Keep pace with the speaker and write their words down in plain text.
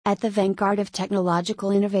At the vanguard of technological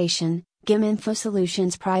innovation, GIM Info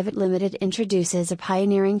Solutions Private Limited introduces a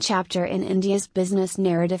pioneering chapter in India's business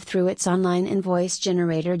narrative through its online invoice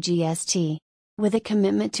generator GST. With a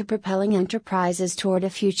commitment to propelling enterprises toward a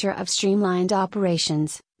future of streamlined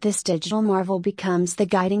operations, this digital marvel becomes the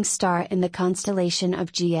guiding star in the constellation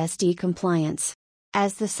of GST compliance.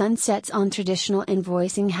 As the sun sets on traditional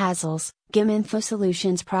invoicing hassles, GIM Info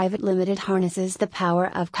Solutions Private Limited harnesses the power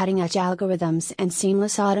of cutting-edge algorithms and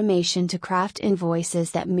seamless automation to craft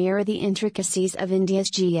invoices that mirror the intricacies of India's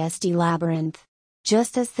GST labyrinth.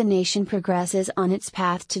 Just as the nation progresses on its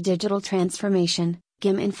path to digital transformation,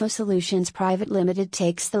 GIM Info Solutions Private Limited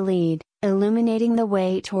takes the lead, illuminating the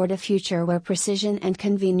way toward a future where precision and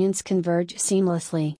convenience converge seamlessly.